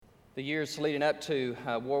the years leading up to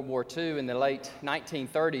World War II in the late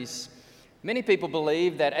 1930s, many people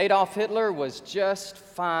believed that Adolf Hitler was just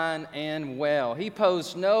fine and well. He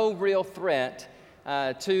posed no real threat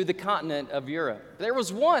to the continent of Europe. There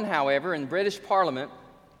was one, however, in British Parliament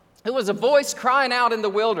who was a voice crying out in the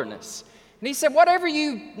wilderness. And he said, whatever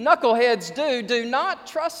you knuckleheads do not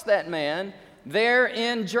trust that man there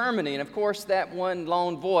in Germany. And of course, that one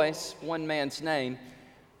lone voice, one man's name,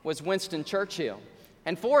 was Winston Churchill.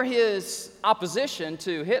 And for his opposition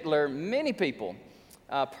to Hitler, many people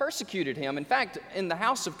persecuted him. In fact, in the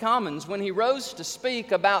House of Commons, when he rose to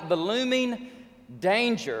speak about the looming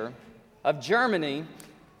danger of Germany,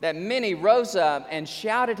 that many rose up and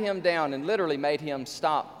shouted him down and literally made him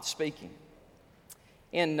stop speaking.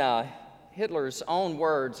 In Hitler's own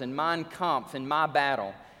words in Mein Kampf, in My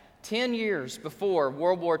Battle, 10 years before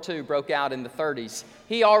World War II broke out in the 30s,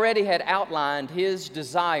 he already had outlined his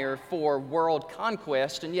desire for world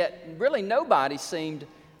conquest, and yet really nobody seemed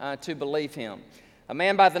to believe him. A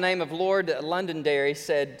man by the name of Lord Londonderry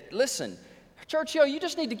said, listen, Churchill, you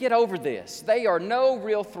just need to get over this. They are no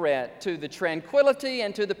real threat to the tranquility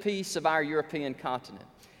and to the peace of our European continent.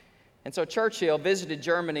 And so Churchill visited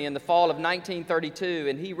Germany in the fall of 1932,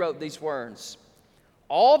 and he wrote these words: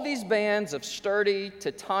 all these bands of sturdy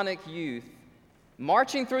Teutonic youth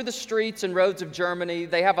marching through the streets and roads of Germany,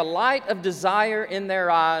 they have a light of desire in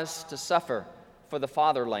their eyes to suffer for the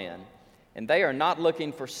fatherland. And they are not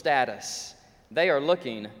looking for status. They are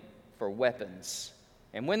looking for weapons.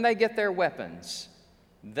 And when they get their weapons,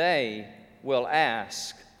 they will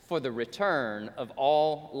ask for the return of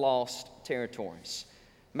all lost territories.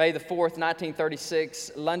 May the 4th,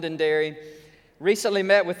 1936, Londonderry recently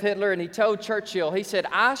met with Hitler, and he told Churchill, he said,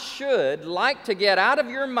 I should like to get out of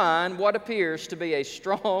your mind what appears to be a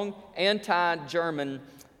strong anti-German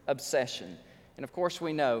obsession. And of course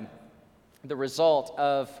we know the result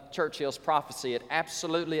of Churchill's prophecy. It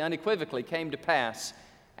absolutely unequivocally came to pass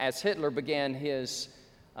as Hitler began his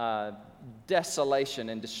desolation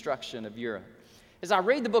and destruction of Europe. As I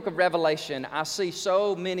read the book of Revelation, I see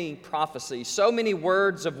so many prophecies, so many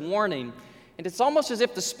words of warning. And it's almost as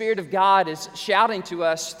if the Spirit of God is shouting to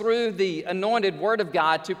us through the anointed Word of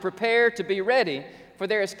God to prepare to be ready, for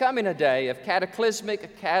there is coming a day of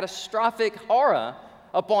cataclysmic, catastrophic horror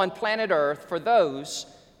upon planet Earth for those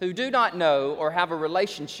who do not know or have a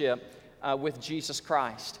relationship with Jesus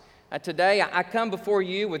Christ. Today, I come before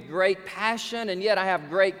you with great passion, and yet I have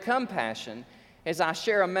great compassion as I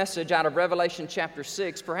share a message out of Revelation chapter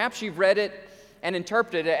 6. Perhaps you've read it and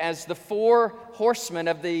interpreted it as the four horsemen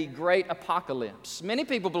of the great apocalypse. Many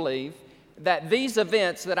people believe that these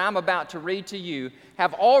events that I'm about to read to you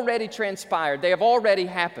have already transpired. They have already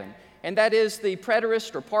happened. And that is the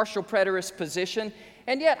preterist or partial preterist position.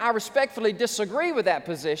 And yet I respectfully disagree with that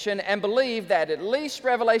position and believe that at least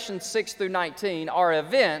Revelation 6 through 19 are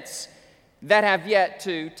events that have yet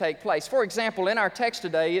to take place. For example, in our text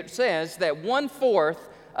today, it says that 1/4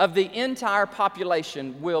 of the entire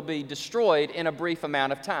population will be destroyed in a brief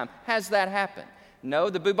amount of time. Has that happened? No,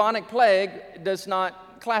 the bubonic plague does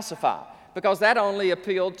not classify, because that only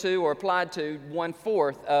appealed to or applied to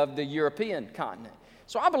 1/4 of the European continent.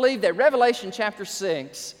 So I believe that Revelation chapter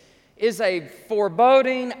 6 is a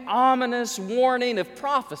foreboding, ominous warning of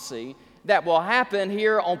prophecy that will happen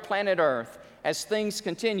here on planet Earth as things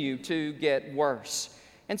continue to get worse.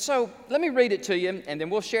 And so let me read it to you, and then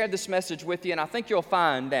we'll share this message with you, and I think you'll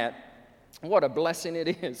find that what a blessing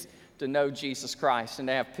it is to know Jesus Christ and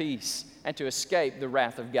to have peace and to escape the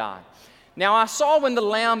wrath of God. Now, I saw when the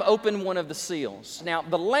Lamb opened one of the seals. Now,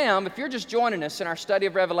 the Lamb, if you're just joining us in our study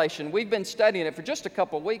of Revelation, we've been studying it for just a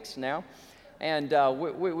couple weeks now, and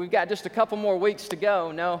we've got just a couple more weeks to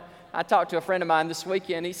go. No, I talked to a friend of mine this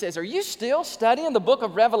weekend. He says, are you still studying the book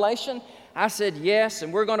of Revelation? I said, yes,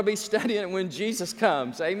 and we're going to be studying it when Jesus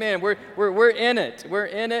comes. Amen. We're in it. We're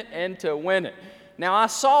in it and to win it. Now, I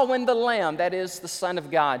saw when the Lamb, that is the Son of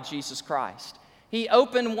God, Jesus Christ, he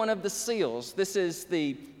opened one of the seals. This is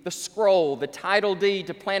the scroll, the title deed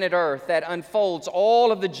to planet Earth that unfolds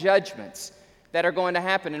all of the judgments that are going to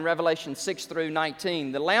happen in Revelation 6 through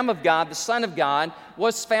 19. The Lamb of God, the Son of God,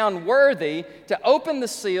 was found worthy to open the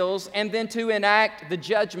seals and then to enact the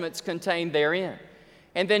judgments contained therein.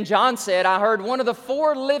 And then John said, I heard one of the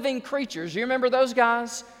four living creatures. You remember those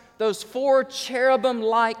guys? Those four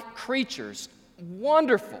cherubim-like creatures,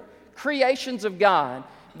 wonderful creations of God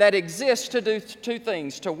that exist to do two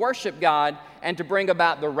things, to worship God and to bring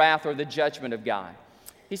about the wrath or the judgment of God.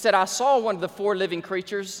 He said, I saw one of the four living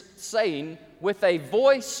creatures saying, with a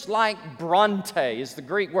voice like bronte is the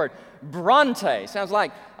Greek word. Bronte sounds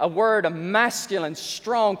like a word, a masculine,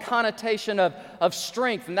 strong connotation of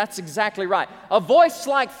strength, and that's exactly right. A voice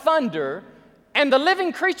like thunder, and the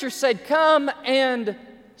living creature said, come and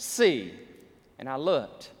see. And I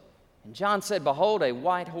looked, and John said, behold, a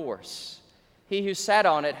white horse. He who sat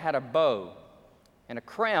on it had a bow, and a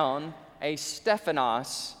crown, a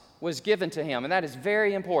Stephanos, was given to him, and that is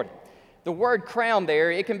very important. The word crown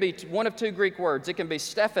there, it can be one of two Greek words. It can be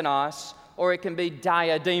Stephanos or it can be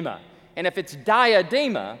diadema. And if it's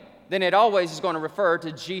diadema, then it always is going to refer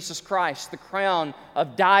to Jesus Christ, the crown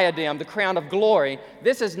of diadem, the crown of glory.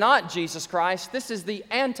 This is not Jesus Christ. This is the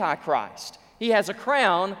Antichrist. He has a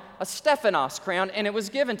crown, a Stephanos crown, and it was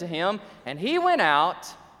given to him, and he went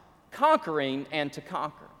out conquering and to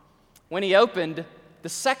conquer. When he opened the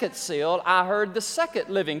second seal, I heard the second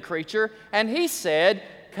living creature, and he said,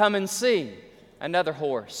 come and see. Another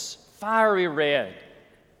horse, fiery red,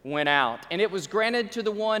 went out, and it was granted to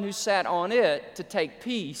the one who sat on it to take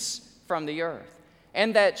peace from the earth,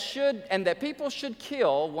 and that people should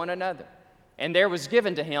kill one another. And there was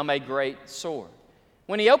given to him a great sword.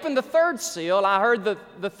 When he opened the third seal, I heard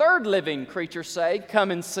the third living creature say, come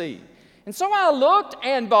and see. And so I looked,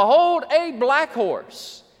 and behold, a black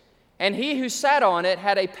horse, and he who sat on it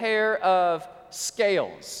had a pair of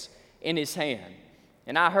scales in his hand.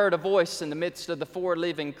 And I heard a voice in the midst of the four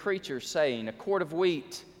living creatures saying, a quart of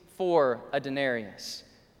wheat for a denarius,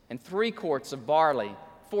 and 3 quarts of barley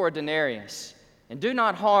for a denarius, and do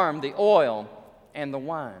not harm the oil and the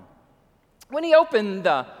wine. When he opened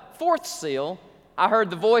the fourth seal, I heard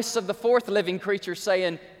the voice of the fourth living creature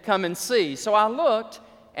saying, come and see. So I looked,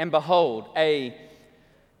 and behold, a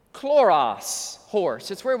chloros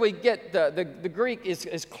horse. It's where we get the Greek is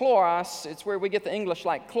chloros. It's where we get the English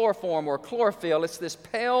like chloroform or chlorophyll. It's this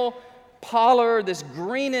pale pallor, this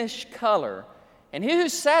greenish color. And he who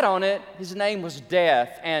sat on it, his name was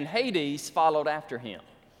Death, and Hades followed after him.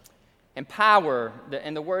 And power,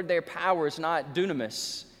 and the word there, power, is not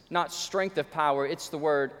dunamis, not strength of power. It's the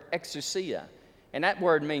word exousia. And that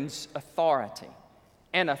word means authority.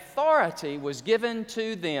 And authority was given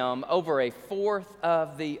to them over a fourth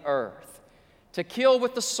of the earth, to kill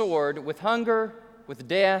with the sword, with hunger, with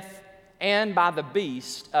death, and by the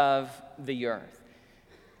beast of the earth.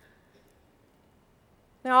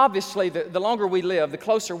 Now, obviously, the longer we live, the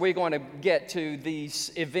closer we're going to get to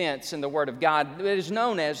these events in the Word of God. It is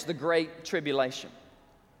known as the Great Tribulation.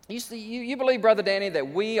 You believe, Brother Danny,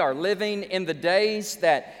 that we are living in the days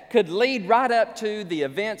that could lead right up to the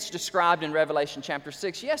events described in Revelation chapter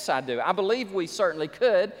 6? Yes, I do. I believe we certainly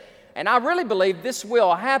could. And I really believe this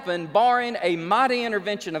will happen, barring a mighty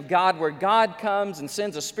intervention of God, where God comes and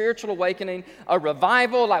sends a spiritual awakening, a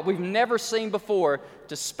revival like we've never seen before,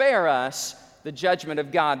 to spare us the judgment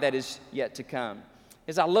of God that is yet to come.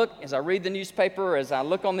 As I read the newspaper, as I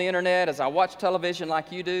look on the internet, as I watch television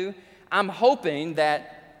like you do, I'm hoping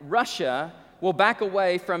that Russia will back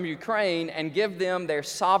away from Ukraine and give them their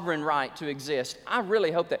sovereign right to exist. I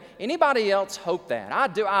really hope that. Anybody else hope that? I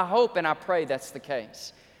do. I hope and I pray that's the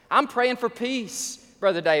case. I'm praying for peace,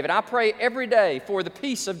 Brother David. I pray every day for the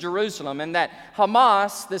peace of Jerusalem, and that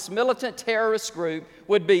Hamas, this militant terrorist group,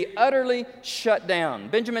 would be utterly shut down.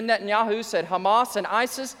 Benjamin Netanyahu said Hamas and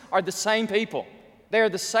ISIS are the same people. They're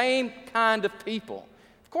the same kind of people.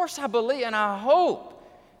 Of course, I believe and I hope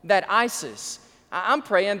that ISIS, I'm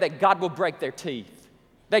praying that God will break their teeth,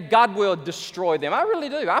 that God will destroy them. I really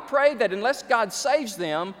do. I pray that unless God saves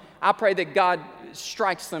them, I pray that God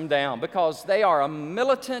strikes them down, because they are a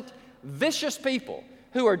militant, vicious people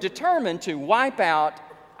who are determined to wipe out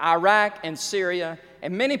Iraq and Syria,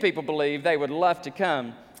 and many people believe they would love to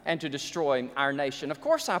come and to destroy our nation. Of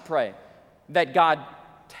course, I pray that God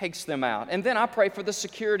takes them out. And then I pray for the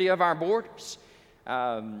security of our borders.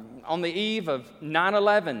 On the eve of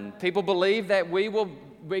 9/11, people believe that we will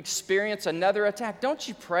experience another attack. Don't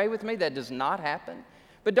you pray with me that does not happen?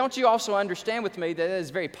 But don't you also understand with me that it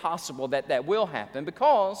is very possible that that will happen,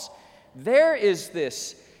 because there is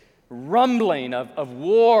this rumbling of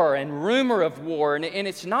war and rumor of war, and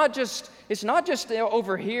it's not just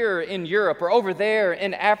over here in Europe or over there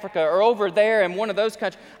in Africa or over there in one of those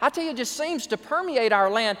countries. I tell you, it just seems to permeate our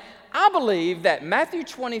land. I believe that Matthew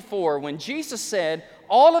 24, when Jesus said,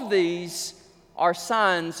 all of these are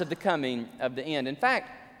signs of the coming of the end. In fact,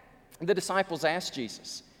 the disciples asked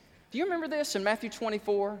Jesus, do you remember this in Matthew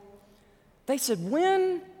 24? They said,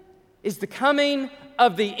 when is the coming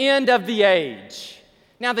of the end of the age?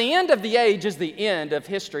 Now, the end of the age is the end of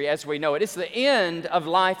history as we know it. It's the end of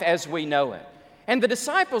life as we know it. And the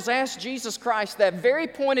disciples asked Jesus Christ that very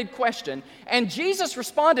pointed question, and Jesus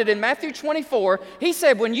responded in Matthew 24. He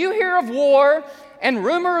said, when you hear of war and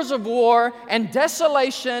rumors of war and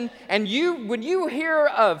desolation, and when you hear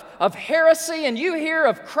of heresy and you hear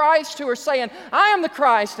of Christ who are saying, I am the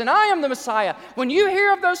Christ and I am the Messiah, when you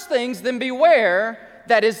hear of those things, then beware,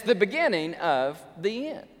 that is the beginning of the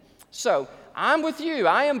end. So I'm with you.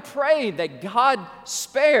 I am praying that God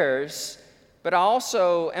spares, but I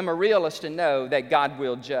also am a realist and know that God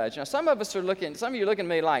will judge. Now, some of you are looking at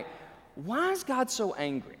me like, why is God so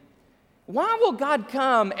angry? Why will God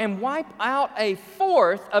come and wipe out a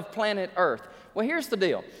fourth of planet Earth? Well, here's the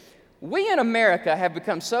deal. We in America have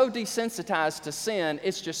become so desensitized to sin,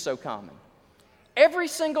 it's just so common. Every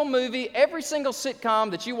single movie, every single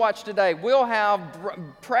sitcom that you watch today will have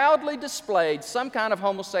proudly displayed some kind of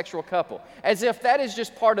homosexual couple, as if that is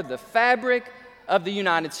just part of the fabric of the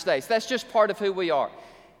United States. That's just part of who we are.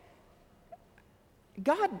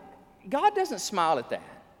 God doesn't smile at that.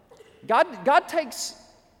 God takes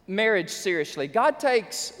marriage seriously. God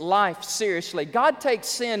takes life seriously. God takes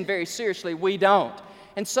sin very seriously. We don't.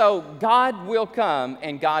 And so God will come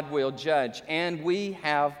and God will judge, and we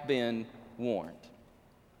have been warned.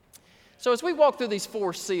 So as we walk through these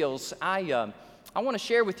four seals, I want to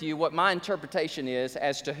share with you what my interpretation is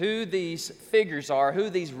as to who these figures are, who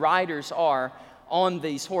these riders are on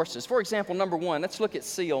these horses. For example, number one, let's look at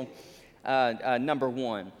seal number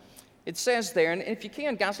one. It says there, and if you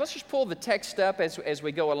can, guys, let's just pull the text up as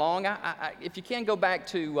we go along. If you can, go back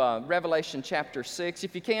to Revelation chapter 6.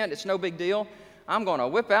 If you can't, it's no big deal. I'm going to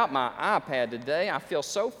whip out my iPad today. I feel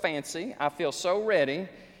so fancy. I feel so ready.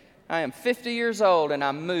 I am 50 years old, and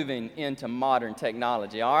I'm moving into modern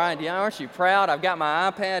technology. All right, aren't you proud? I've got my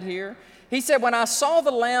iPad here. He said, when I saw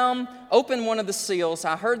the Lamb open one of the seals,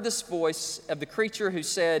 I heard this voice of the creature who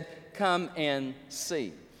said, come and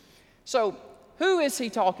see. So, who is he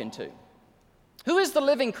talking to? Who is the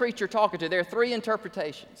living creature talking to? There are three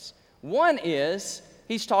interpretations. One is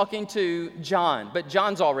he's talking to John, but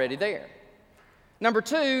John's already there. Number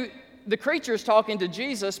two, the creature is talking to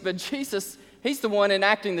Jesus, but Jesus, he's the one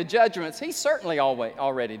enacting the judgments. He's certainly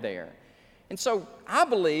already there. And so I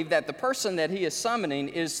believe that the person that he is summoning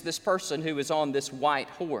is this person who is on this white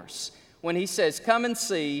horse. When he says, come and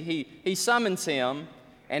see, he summons him,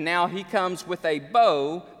 and now he comes with a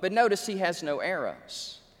bow, but notice he has no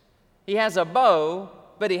arrows. He has a bow,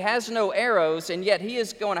 but he has no arrows, and yet he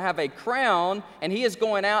is going to have a crown, and he is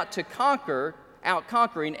going out to conquer, out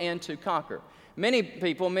conquering and to conquer. Many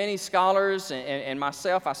people, many scholars, and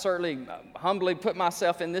myself, I certainly humbly put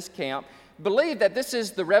myself in this camp, believe that this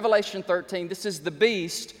is the Revelation 13, this is the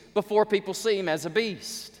beast before people see him as a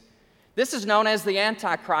beast. This is known as the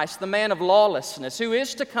Antichrist, the man of lawlessness, who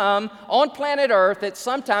is to come on planet Earth at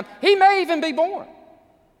some time. He may even be born.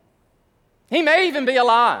 He may even be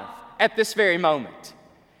alive at this very moment.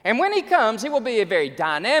 And when he comes, he will be a very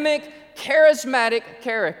dynamic, charismatic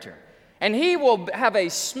character. And he will have a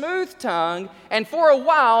smooth tongue, and for a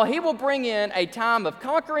while, he will bring in a time of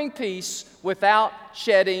conquering peace without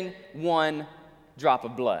shedding one drop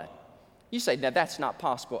of blood. You say, now that's not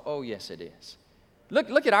possible. Oh, yes, it is.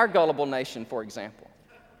 Look at our gullible nation, for example.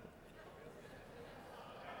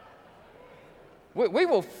 We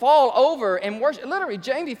will fall over and worship. Literally,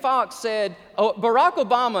 Jamie Foxx said, oh, Barack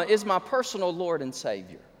Obama is my personal Lord and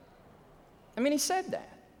Savior. I mean, he said that.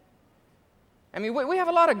 I mean, we have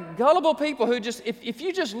a lot of gullible people who just, if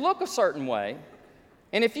you just look a certain way,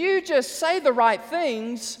 and if you just say the right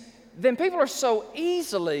things, then people are so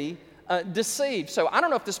easily deceived. So I don't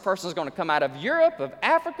know if this person is going to come out of Europe, of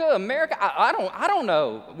Africa, America. I don't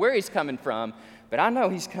know where he's coming from, but I know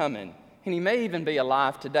he's coming, and he may even be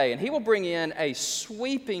alive today. And he will bring in a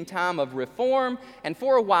sweeping time of reform, and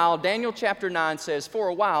for a while, Daniel chapter 9 says, for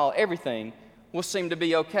a while, everything will seem to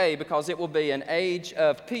be okay because it will be an age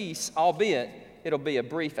of peace, albeit it'll be a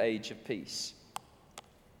brief age of peace.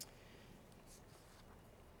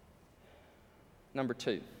 Number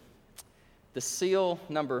two, the seal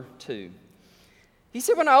number two. He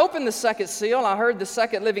said, when I opened the second seal, I heard the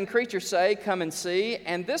second living creature say, come and see,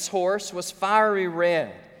 and this horse was fiery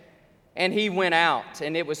red. And he went out,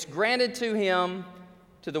 and it was granted to him,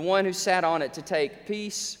 to the one who sat on it, to take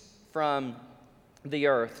peace from the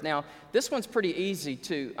earth. Now, this one's pretty easy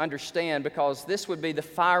to understand because this would be the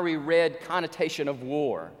fiery red connotation of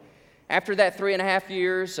war. After that 3.5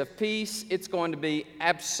 years of peace, it's going to be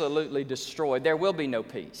absolutely destroyed. There will be no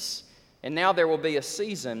peace. And now there will be a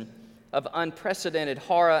season of unprecedented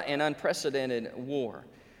horror and unprecedented war.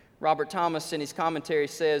 Robert Thomas in his commentary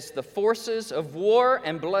says, the forces of war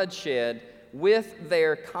and bloodshed with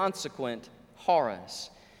their consequent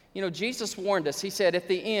horrors. You know, Jesus warned us. He said, at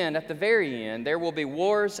the end, at the very end, there will be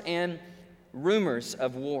wars and rumors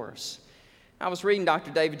of wars. I was reading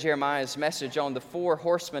Dr. David Jeremiah's message on the 4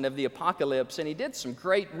 horsemen of the apocalypse, and he did some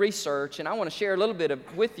great research, and I want to share a little bit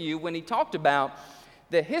with you when he talked about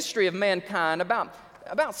the history of mankind,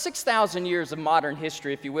 about 6,000 years of modern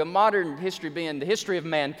history, if you will, modern history being the history of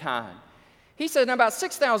mankind. He said in about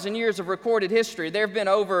 6,000 years of recorded history, there have been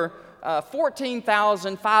over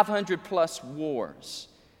 14,500 plus wars.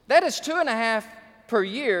 That is 2.5 per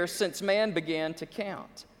year since man began to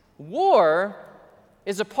count. War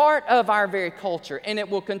is a part of our very culture, and it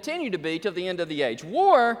will continue to be till the end of the age.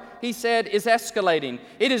 War, he said, is escalating.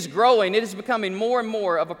 It is growing. It is becoming more and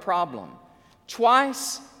more of a problem.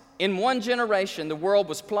 Twice in one generation, the world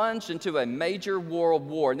was plunged into a major world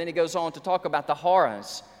war. And then he goes on to talk about the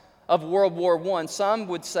horrors of World War I. Some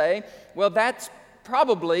would say, well, that's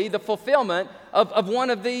probably the fulfillment of one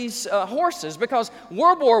of these horses, because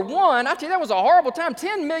World War I tell you, that was a horrible time.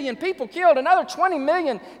 10 million people killed, another 20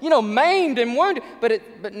 million, maimed and wounded.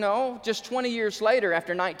 But no, just 20 years later,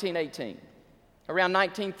 after 1918, around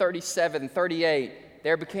 1937, 38,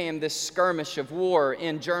 there became this skirmish of war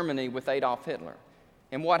in Germany with Adolf Hitler.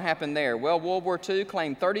 And what happened there? Well, World War II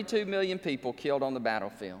claimed 32 million people killed on the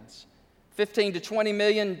battlefields. 15 to 20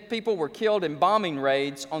 million people were killed in bombing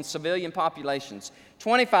raids on civilian populations.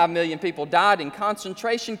 25 million people died in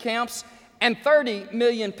concentration camps, and 30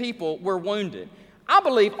 million people were wounded. I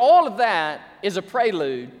believe all of that is a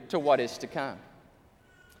prelude to what is to come.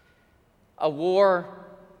 A war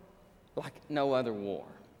like no other war.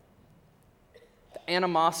 The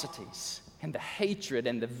animosities and the hatred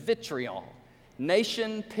and the vitriol,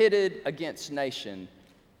 nation pitted against nation,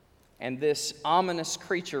 and this ominous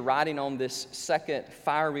creature riding on this second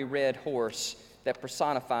fiery red horse that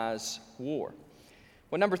personifies war.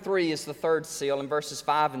 Well, number 3 is the third seal in verses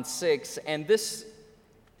 5 and 6, and this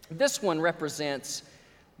one represents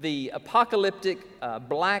the apocalyptic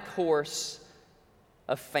black horse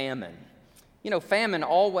of famine. You know, famine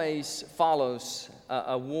always follows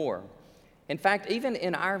a war. In fact, even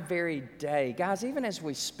in our very day, guys, even as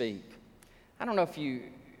we speak, I don't know if you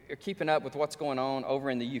are keeping up with what's going on over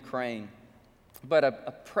in the Ukraine, but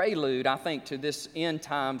a prelude, I think, to this end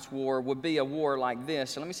times war would be a war like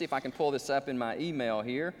this. So let me see if I can pull this up in my email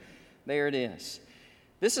here. There it is.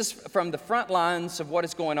 This is from the front lines of what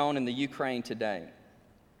is going on in the Ukraine today.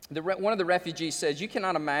 One of the refugees says, "You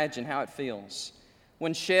cannot imagine how it feels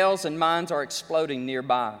when shells and mines are exploding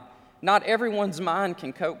nearby. Not everyone's mind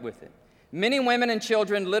can cope with it. Many women and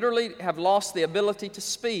children literally have lost the ability to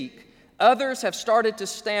speak. Others have started to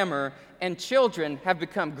stammer, and children have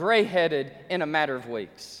become gray-headed in a matter of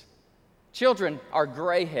weeks." Children are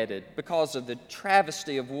gray-headed because of the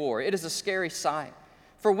travesty of war. It is a scary sight.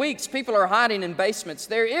 For weeks, people are hiding in basements.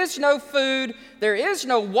 There is no food, there is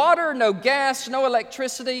no water, no gas, no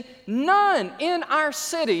electricity, none in our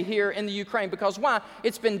city here in the Ukraine. Because why?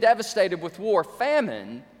 It's been devastated with war.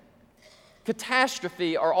 Famine,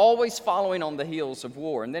 catastrophe are always following on the heels of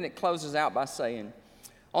war. And then it closes out by saying,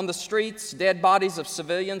 "On the streets, dead bodies of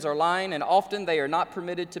civilians are lying, and often they are not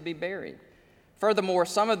permitted to be buried. Furthermore,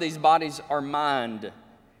 some of these bodies are mined.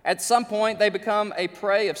 At some point, they become a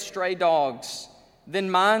prey of stray dogs. Then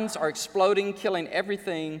mines are exploding, killing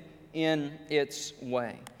everything in its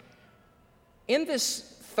way." In this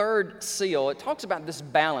third seal, it talks about this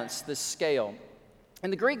balance, this scale.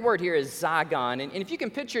 And the Greek word here is zygon. And if you can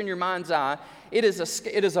picture in your mind's eye, it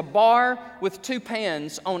is a bar with 2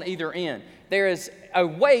 pans on either end. There is a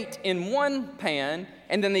weight in one pan,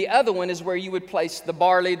 and then the other one is where you would place the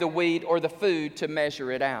barley, the wheat, or the food to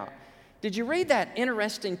measure it out. Did you read that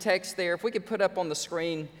interesting text there? If we could put up on the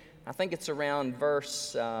screen, I think it's around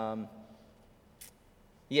verse,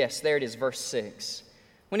 yes, there it is, verse 6.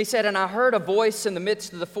 When he said, "And I heard a voice in the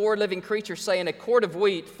midst of the 4 living creatures saying, 'A quart of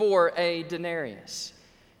wheat for a denarius.'"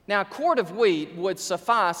 Now, a quart of wheat would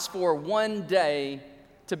suffice for one day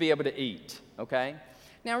to be able to eat, okay?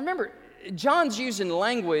 Now, remember, John's using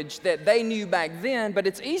language that they knew back then, but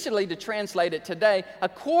it's easily to translate it today. A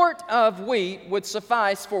quart of wheat would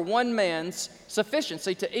suffice for one man's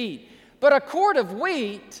sufficiency to eat. But a quart of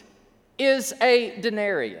wheat is a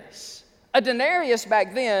denarius. A denarius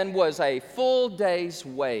back then was a full day's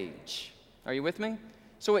wage. Are you with me?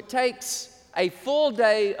 So it takes a full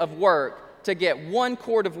day of work to get 1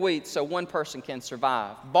 quart of wheat so one person can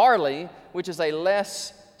survive. Barley, which is a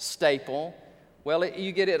less staple, well,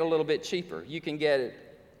 you get it a little bit cheaper. You can get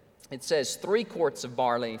it says 3 quarts of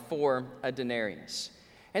barley for a denarius.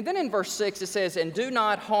 And then in verse 6 it says, "And do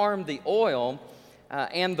not harm the oil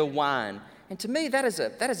and the wine." And to me, that is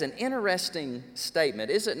an interesting statement,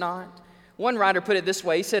 is it not? One writer put it this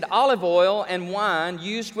way. He said, olive oil and wine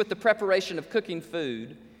used with the preparation of cooking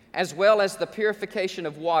food, as well as the purification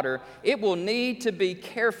of water, it will need to be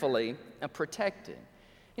carefully protected.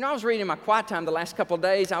 You know, I was reading in my quiet time the last couple of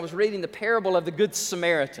days, I was reading the parable of the Good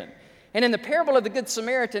Samaritan. And in the parable of the Good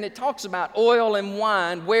Samaritan, it talks about oil and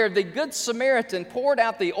wine, where the Good Samaritan poured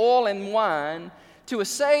out the oil and wine to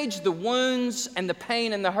assuage the wounds and the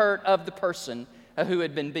pain and the hurt of the person who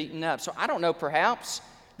had been beaten up. So I don't know, perhaps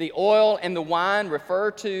the oil and the wine refer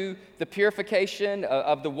to the purification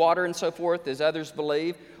of the water and so forth, as others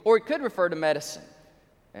believe, or it could refer to medicine.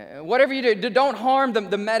 Whatever you do, don't harm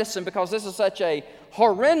the medicine, because this is such a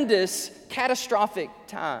horrendous, catastrophic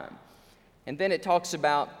time. And then it talks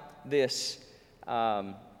about this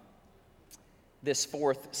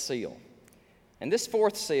fourth seal. And this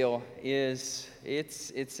fourth seal it's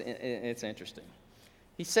interesting.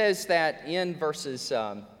 He says that in verse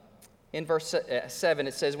 7,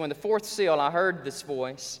 it says, when the fourth seal, I heard this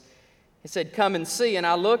voice. It said, come and see. And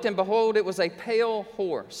I looked, and behold, it was a pale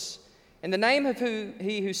horse. And the name of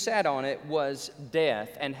he who sat on it was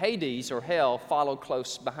Death, and Hades, or hell, followed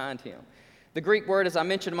close behind him. The Greek word, as I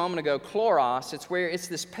mentioned a moment ago, chloros, it's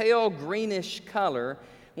this pale greenish color.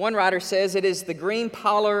 One writer says it is the green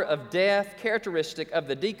pallor of death, characteristic of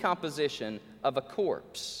the decomposition of a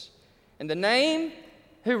corpse. And the name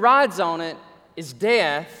who rides on it is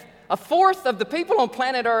Death. A fourth of the people on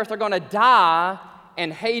planet Earth are going to die,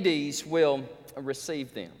 and Hades will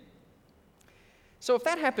receive them. So if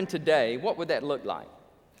that happened today, what would that look like?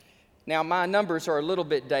 Now, my numbers are a little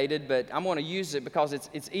bit dated, but I'm going to use it because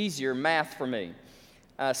it's easier math for me.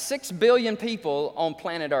 6 billion people on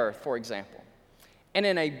planet Earth, for example. And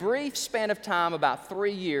in a brief span of time, about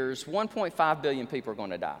 3 years, 1.5 billion people are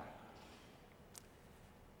going to die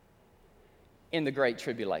in the Great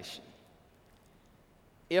Tribulation,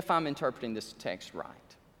 if I'm interpreting this text right.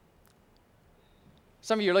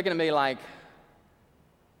 Some of you are looking at me like,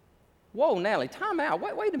 whoa, Natalie, time out.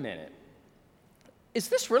 Wait a minute. Is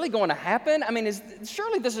this really going to happen? I mean,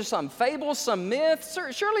 surely this is some fable, some myth.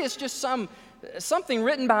 Surely it's just something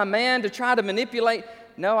written by man to try to manipulate.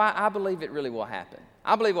 No, I believe it really will happen.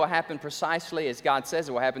 I believe it will happen precisely as God says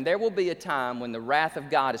it will happen. There will be a time when the wrath of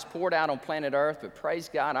God is poured out on planet Earth, but praise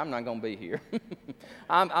God, I'm not going to be here.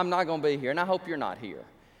 I'm not going to be here, and I hope you're not here.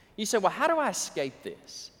 You say, well, how do I escape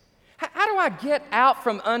this? How do I get out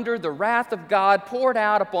from under the wrath of God poured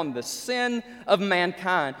out upon the sin of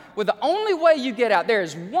mankind? Well, the only way you get out, there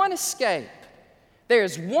is one escape. There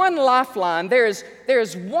is one lifeline. There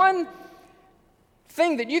is one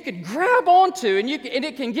thing that you could grab onto, and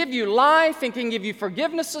it can give you life, it can give you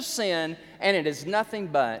forgiveness of sin, and it is nothing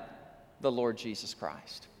but the Lord Jesus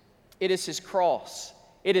Christ. It is His cross.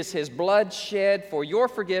 It is His blood shed for your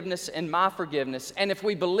forgiveness and my forgiveness. And if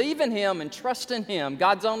we believe in Him and trust in Him,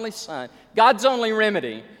 God's only Son, God's only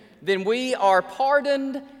remedy, then we are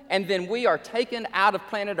pardoned, and then we are taken out of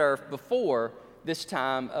planet Earth before this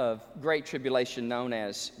time of great tribulation known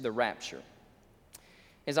as the rapture.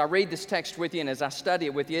 As I read this text with you and as I study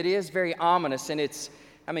it with you, it is very ominous, and if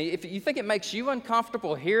you think it makes you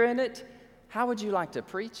uncomfortable hearing it, how would you like to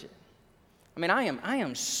preach it? I mean, I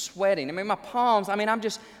am sweating. I mean, my palms,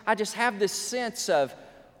 I just have this sense of,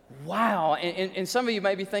 wow. And some of you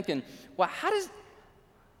may be thinking, well, how's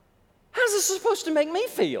this supposed to make me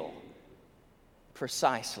feel?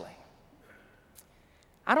 Precisely.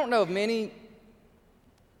 I don't know of many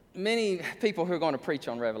people who are going to preach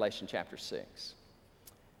on Revelation chapter 6,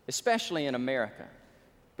 especially in America.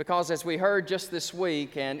 Because as we heard just this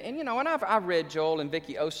week, and I've read Joel and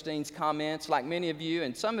Vicki Osteen's comments like many of you,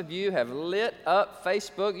 and some of you have lit up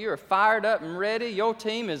Facebook. You are fired up and ready. Your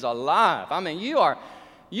team is alive. I mean,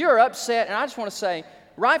 you're upset, and I just want to say,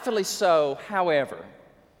 rightfully so. However,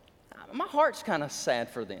 my heart's kind of sad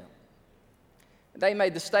for them. They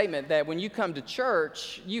made the statement that when you come to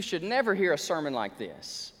church, you should never hear a sermon like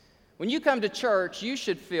this. When you come to church, you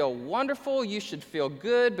should feel wonderful, you should feel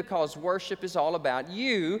good, because worship is all about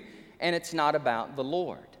you, and it's not about the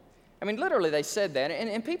Lord. I mean, literally, they said that,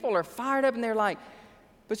 and people are fired up, and they're like,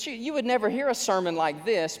 but you would never hear a sermon like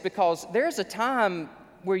this, because there's a time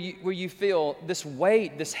where you feel this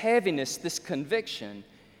weight, this heaviness, this conviction,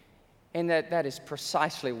 and that is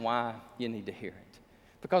precisely why you need to hear it.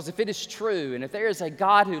 Because if it is true, and if there is a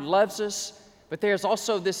God who loves us, but there's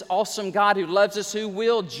also this awesome God who loves us, who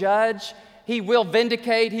will judge, He will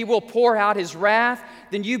vindicate, He will pour out His wrath,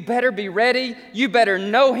 then you better be ready. You better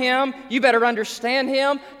know Him. You better understand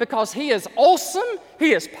Him, because He is awesome.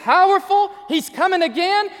 He is powerful. He's coming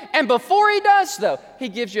again. And before He does, though, He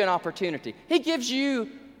gives you an opportunity. He gives you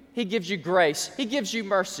grace. He gives you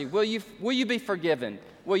mercy. Will you be forgiven?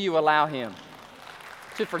 Will you allow Him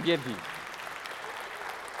to forgive you?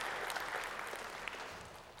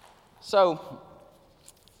 So,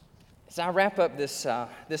 as I wrap up this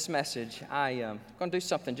message, I'm going to do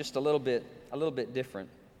something just a little bit different.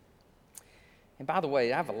 And by the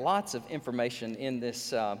way, I have lots of information in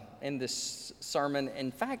this sermon.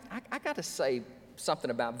 In fact, I got to say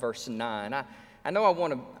something about verse 9. I know I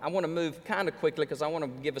want to move kind of quickly because I want to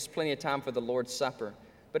give us plenty of time for the Lord's Supper.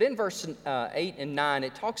 But in verse 8 and 9,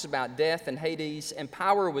 it talks about death and Hades, and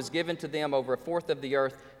power was given to them over a fourth of the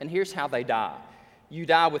earth. And here's how they die. You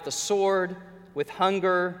die with the sword, with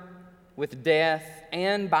hunger, with death,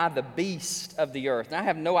 and by the beast of the earth. Now, I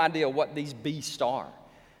have no idea what these beasts are.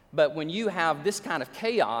 But when you have this kind of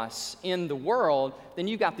chaos in the world, then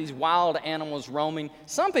you got these wild animals roaming.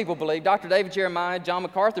 Some people believe, Dr. David Jeremiah, John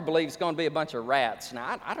MacArthur believes it's going to be a bunch of rats.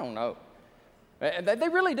 Now, I don't know. They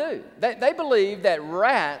really do. They believe that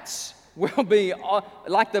rats will be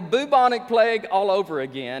like the bubonic plague all over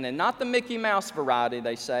again, and not the Mickey Mouse variety,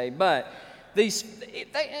 they say. But this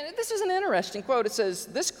is an interesting quote. It says,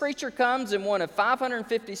 this creature comes in one of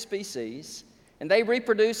 550 species, and they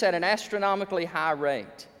reproduce at an astronomically high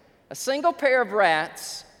rate. A single pair of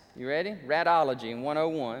rats, you ready? Ratology in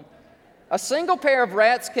 101. A single pair of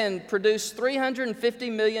rats can produce 350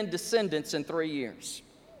 million descendants in 3 years.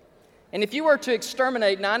 And if you were to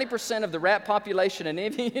exterminate 90% of the rat population in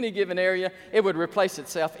any given area, it would replace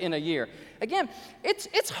itself in a year. Again,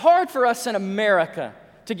 it's hard for us in America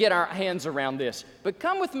to get our hands around this. But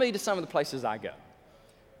come with me to some of the places I go.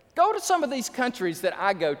 Go to some of these countries that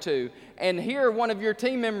I go to and hear one of your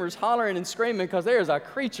team members hollering and screaming because there's a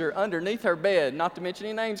creature underneath her bed. Not to mention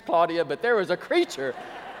any names, Claudia, but there was a creature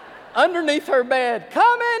underneath her bed.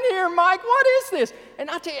 Come in here, Mike. What is this? And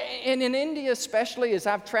I tell you, and in India especially, as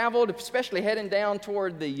I've traveled, especially heading down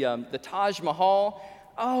toward the Taj Mahal,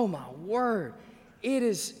 oh my word, it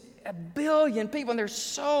is 1 billion people, and there's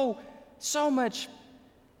so much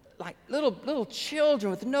like little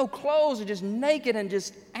children with no clothes and just naked, and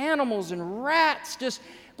just animals and rats.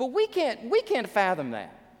 But we can't fathom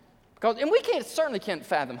that, and we certainly can't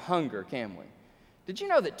fathom hunger, can we? Did you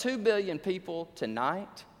know that 2 billion people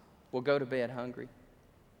tonight will go to bed hungry?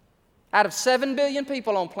 Out of 7 billion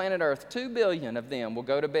people on planet Earth, 2 billion of them will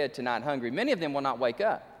go to bed tonight hungry. Many of them will not wake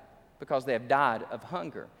up because they have died of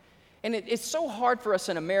hunger. And it's so hard for us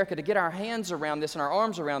in America to get our hands around this and our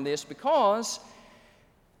arms around this, because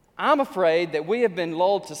I'm afraid that we have been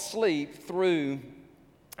lulled to sleep through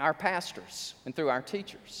our pastors and through our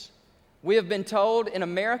teachers. We have been told in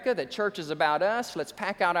America that church is about us. Let's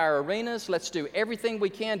pack out our arenas. Let's do everything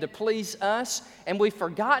we can to please us. And we've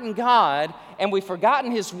forgotten God, and we've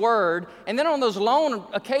forgotten His Word. And then on those lone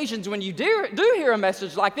occasions when you do hear a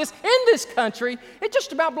message like this in this country, it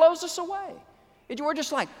just about blows us away. We're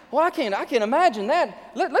just like, well, I can't imagine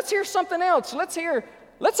that. Let's hear something else. Let's hear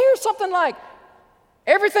something like,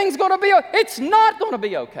 everything's going to be okay. It's not going to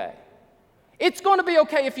be okay. It's going to be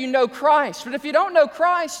okay if you know Christ. But if you don't know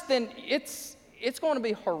Christ, then it's going to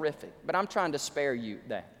be horrific. But I'm trying to spare you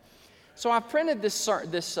that. So I've printed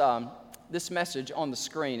this message on the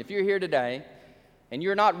screen. If you're here today and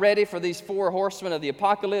you're not ready for these 4 horsemen of the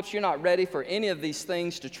apocalypse, you're not ready for any of these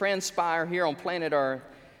things to transpire here on planet Earth,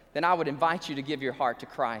 then I would invite you to give your heart to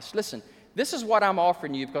Christ. Listen, this is what I'm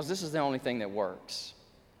offering you because this is the only thing that works.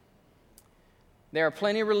 There are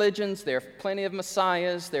plenty of religions, there are plenty of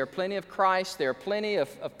messiahs, there are plenty of Christ, there are plenty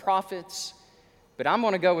of prophets, but I'm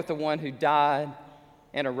going to go with the one who died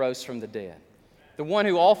and arose from the dead, the one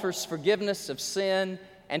who offers forgiveness of sin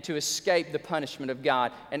and to escape the punishment of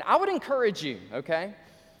God. And I would encourage you, okay,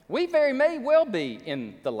 we may well be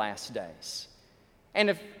in the last days.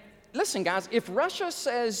 And listen guys, if Russia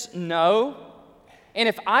says no, and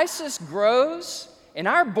if ISIS grows, and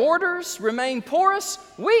our borders remain porous,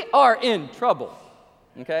 we are in trouble,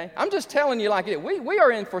 okay? I'm just telling you like it. We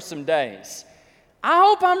are in for some days. I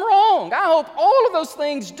hope I'm wrong. I hope all of those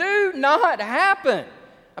things do not happen.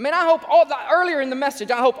 I mean, I hope earlier in the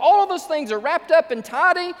message, I hope all of those things are wrapped up and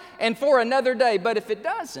tidy and for another day. But if it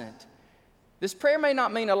doesn't, this prayer may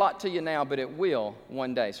not mean a lot to you now, but it will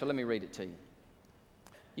one day. So let me read it to you.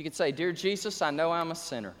 You can say, Dear Jesus, I know I'm a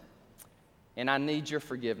sinner, and I need your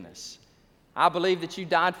forgiveness. I believe that you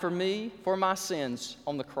died for me, for my sins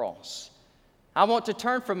on the cross. I want to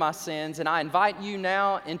turn from my sins, and I invite you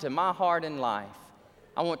now into my heart and life.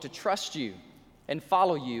 I want to trust you and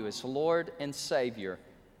follow you as Lord and Savior.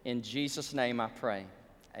 In Jesus' name I pray,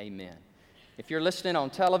 amen. If you're listening on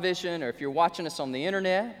television, or if you're watching us on the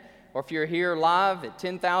internet, or if you're here live at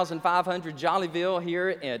 10,500 Jollyville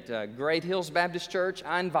here at Great Hills Baptist Church,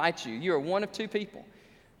 I invite you. You are one of 2 people.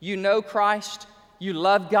 You know Christ, you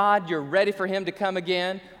love God, you're ready for Him to come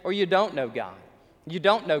again, or you don't know God. You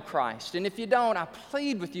don't know Christ. And if you don't, I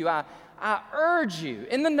plead with you, I I urge you,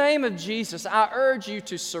 in the name of Jesus, I urge you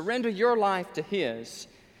to surrender your life to His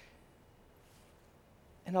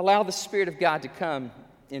and allow the Spirit of God to come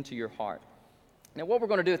into your heart. Now, what we're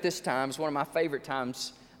going to do at this time is one of my favorite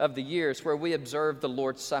times of the year. It's where we observe the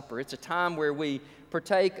Lord's Supper. It's a time where we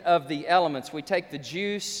partake of the elements. We take the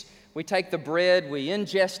juice, we take the bread, we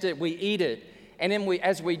ingest it, we eat it. And then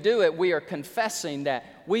as we do it, we are confessing that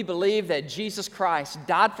we believe that Jesus Christ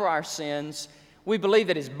died for our sins. We believe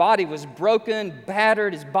that His body was broken,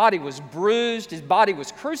 battered, His body was bruised, His body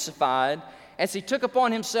was crucified as He took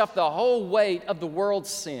upon Himself the whole weight of the world's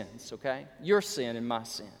sins, okay? Your sin and my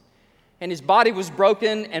sin. And His body was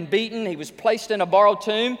broken and beaten. He was placed in a borrowed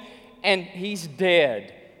tomb, and He's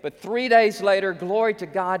dead. But 3 days later, glory to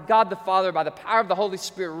God, God the Father, by the power of the Holy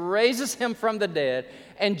Spirit, raises Him from the dead.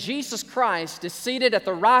 And Jesus Christ is seated at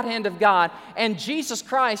the right hand of God. And Jesus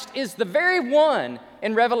Christ is the very one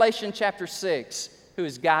in Revelation chapter 6 who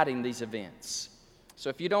is guiding these events. So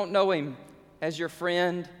if you don't know Him as your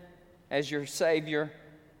friend, as your Savior,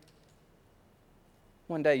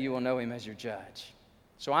 one day you will know Him as your judge.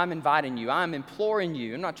 So I'm inviting you, I'm imploring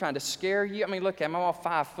you. I'm not trying to scare you. I mean, look, I'm all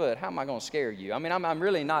 5 foot. How am I going to scare you? I mean, I'm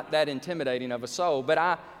really not that intimidating of a soul, but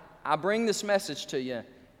I bring this message to you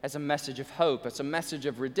as a message of hope. It's a message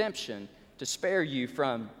of redemption to spare you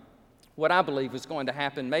from what I believe was going to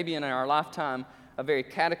happen, maybe in our lifetime, a very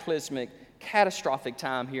cataclysmic, catastrophic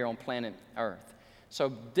time here on planet Earth. So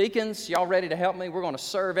deacons, y'all ready to help me? We're going to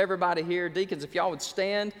serve everybody here. Deacons, if y'all would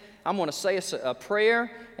stand, I'm going to say a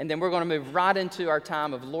prayer, and then we're going to move right into our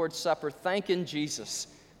time of Lord's Supper, thanking Jesus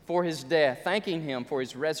for His death, thanking Him for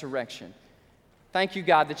His resurrection. Thank you,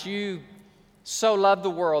 God, that you so loved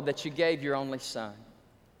the world that you gave your only Son.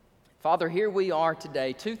 Father, here we are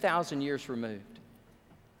today, 2,000 years removed.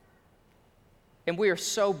 And we are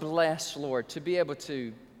so blessed, Lord, to be able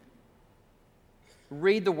to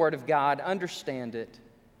read the Word of God, understand it,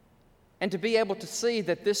 and to be able to see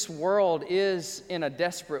that this world is in a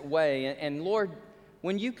desperate way. And Lord,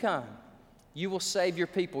 when you come, you will save your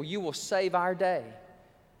people. You will save our day.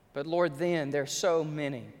 But Lord, then there's so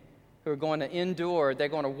many who are going to endure. They're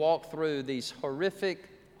going to walk through these horrific,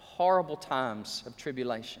 horrible times of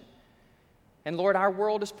tribulation. And Lord, our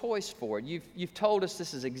world is poised for it. You've told us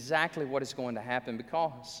this is exactly what is going to happen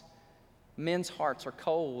because men's hearts are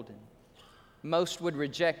cold, and most would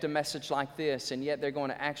reject a message like this, and yet they're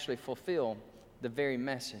going to actually fulfill the very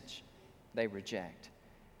message they reject.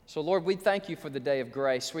 So, Lord, we thank you for the day of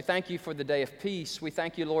grace. We thank you for the day of peace. We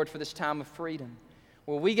thank you, Lord, for this time of freedom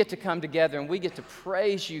where we get to come together and we get to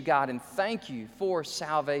praise you, God, and thank you for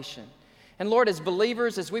salvation. And Lord, as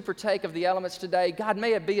believers, as we partake of the elements today, God,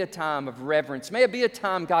 may it be a time of reverence. May it be a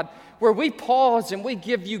time, God, where we pause and we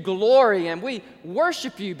give you glory and we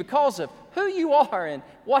worship you because of who you are and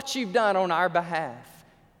what you've done on our behalf.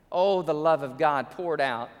 Oh, the love of God poured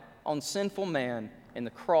out on sinful man in the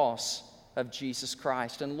cross of Jesus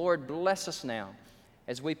Christ. And Lord, bless us now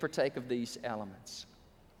as we partake of these elements.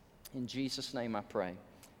 In Jesus' name I pray.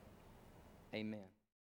 Amen.